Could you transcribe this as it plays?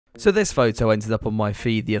So this photo ended up on my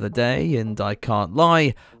feed the other day, and I can't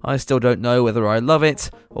lie, I still don't know whether I love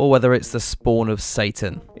it or whether it's the spawn of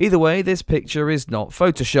Satan. Either way, this picture is not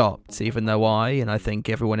photoshopped, even though and I think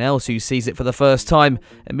everyone else who sees it for the first time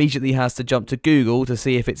immediately has to jump to Google to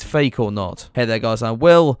see if it's fake or not. Hey there guys, I'm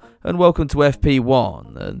Will, and welcome to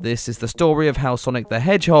FP1, and this is the story of how Sonic the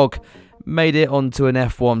Hedgehog made it onto an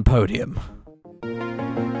F1 podium.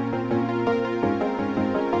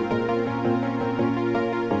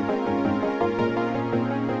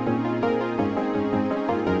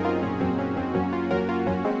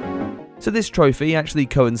 So this trophy actually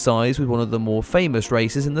coincides with one of the more famous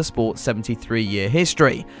races in the sport's 73-year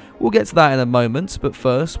history. We'll get to that in a moment, but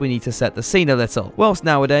first we need to set the scene a little. Whilst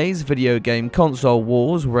nowadays video game console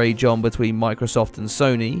wars rage on between Microsoft and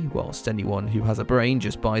Sony, whilst anyone who has a brain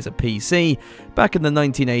just buys a PC, back in the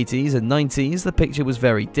 1980s and 90s the picture was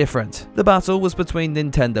very different. The battle was between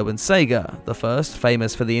Nintendo and Sega, the first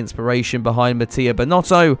famous for the inspiration behind Mattia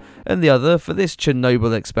Binotto, and the other for this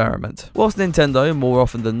Chernobyl experiment. Whilst Nintendo more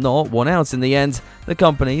often than not won out in the end, the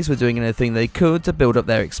companies were doing anything they could to build up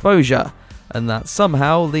their exposure, and that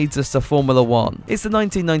somehow leads us to Formula 1. It's the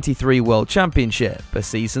 1993 World Championship, a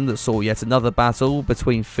season that saw yet another battle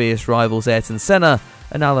between fierce rivals Ayrton Senna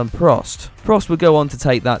and Alain Prost. Prost would go on to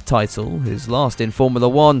take that title, his last in Formula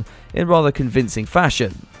 1, in rather convincing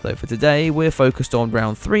fashion, though for today we're focused on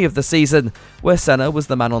round 3 of the season, where Senna was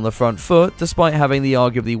the man on the front foot despite having the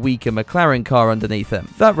arguably weaker McLaren car underneath him.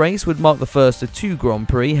 That race would mark the first of 2 Grand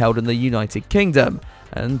Prix held in the United Kingdom,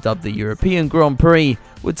 and dubbed the European Grand Prix,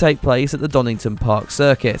 would take place at the Donington Park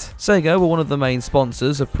circuit. Sega were one of the main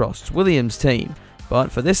sponsors of Prost's Williams team,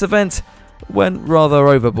 but for this event, went rather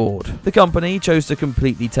overboard. The company chose to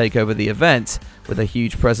completely take over the event, with a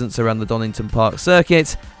huge presence around the Donington Park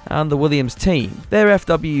circuit and the Williams team. Their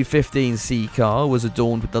FW15C car was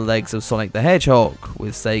adorned with the legs of Sonic the Hedgehog,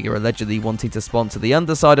 with Sega allegedly wanting to sponsor the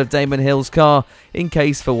underside of Damon Hill's car in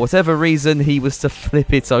case for whatever reason he was to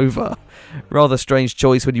flip it over. Rather strange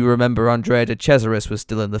choice when you remember Andrea de Cesaris was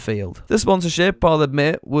still in the field. The sponsorship, I'll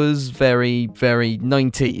admit, was very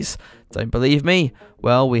 90s. Don't believe me?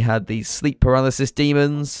 Well, we had these sleep paralysis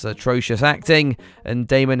demons, atrocious acting, and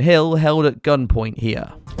Damon Hill held at gunpoint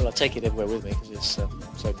here. Well, I take it everywhere with me because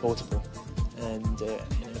it's so portable, and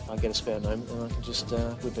if I get a spare moment, then I can just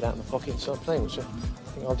whip it out in the pocket and start playing, which I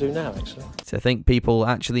think I'll do now, actually. To think people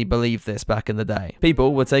actually believed this back in the day.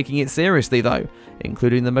 People were taking it seriously though,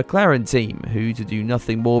 including the McLaren team, who, to do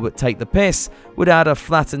nothing more but take the piss, would add a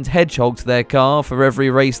flattened hedgehog to their car for every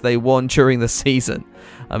race they won during the season.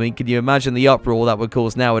 I mean, can you imagine the uproar that would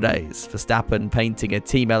cause nowadays? Verstappen painting a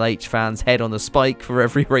Team LH fan's head on a spike for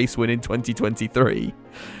every race win in 2023.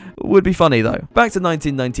 Would be funny though. Back to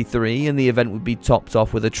 1993, and the event would be topped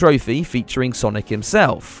off with a trophy featuring Sonic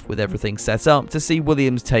himself, with everything set up to see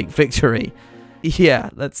Williams take victory. Yeah,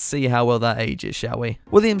 let's see how well that ages, shall we?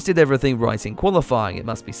 Williams did everything right in qualifying, it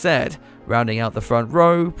must be said, rounding out the front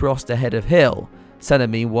row, Prost ahead of Hill. Senna,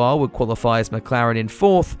 meanwhile, would qualify as McLaren in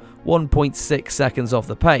 4th, 1.6 seconds off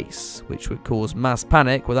the pace, which would cause mass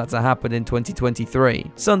panic were that to happen in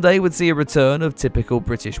 2023. Sunday would see a return of typical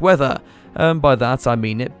British weather, and by that I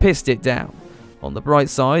mean it pissed it down. On the bright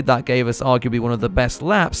side, that gave us arguably one of the best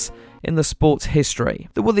laps in the sport's history.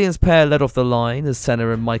 The Williams pair led off the line as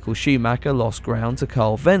Senna and Michael Schumacher lost ground to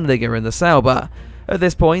Carl Wendlinger in the Sauber. At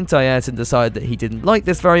this point, Ayrton decided that he didn't like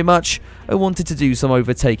this very much and wanted to do some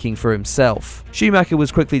overtaking for himself. Schumacher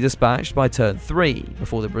was quickly dispatched by turn 3,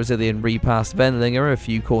 before the Brazilian repassed Wendlinger a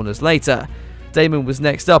few corners later. Damon was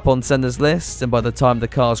next up on Senna's list, and by the time the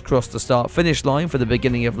cars crossed the start-finish line for the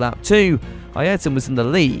beginning of lap 2, Ayrton was in the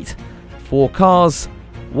lead. 4 cars,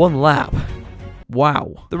 1 lap.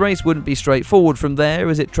 Wow. The race wouldn't be straightforward from there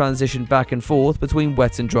as it transitioned back and forth between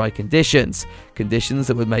wet and dry conditions. Conditions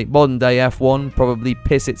that would make modern day F1 probably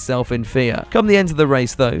piss itself in fear. Come the end of the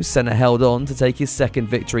race though, Senna held on to take his second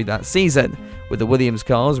victory that season, with the Williams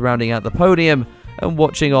cars rounding out the podium and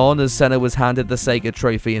watching on as Senna was handed the Sega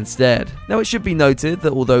trophy instead. Now it should be noted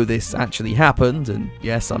that although this actually happened, and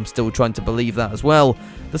yes, I'm still trying to believe that as well,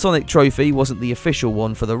 the Sonic trophy wasn't the official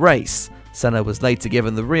one for the race. Senna was later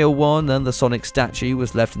given the real one, and the Sonic statue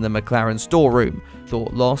was left in the McLaren storeroom,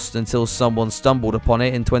 thought lost until someone stumbled upon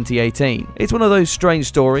it in 2018. It's one of those strange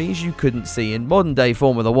stories you couldn't see in modern day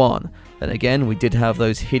Formula 1. Then again, we did have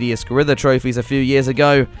those hideous gorilla trophies a few years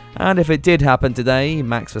ago, and if it did happen today,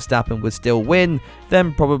 Max Verstappen would still win,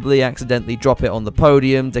 then probably accidentally drop it on the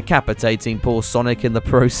podium, decapitating poor Sonic in the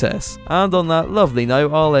process. And on that lovely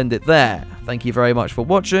note, I'll end it there. Thank you very much for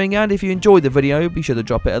watching, and if you enjoyed the video, be sure to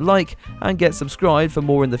drop it a like and get subscribed for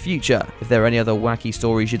more in the future. If there are any other wacky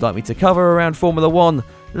stories you'd like me to cover around Formula 1,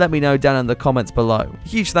 let me know down in the comments below. A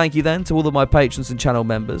huge thank you then to all of my patrons and channel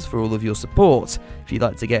members for all of your support. If you'd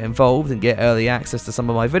like to get involved and get early access to some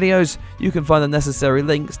of my videos, you can find the necessary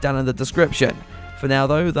links down in the description. For now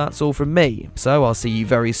though, that's all from me, so I'll see you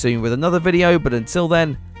very soon with another video, but until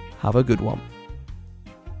then, have a good one.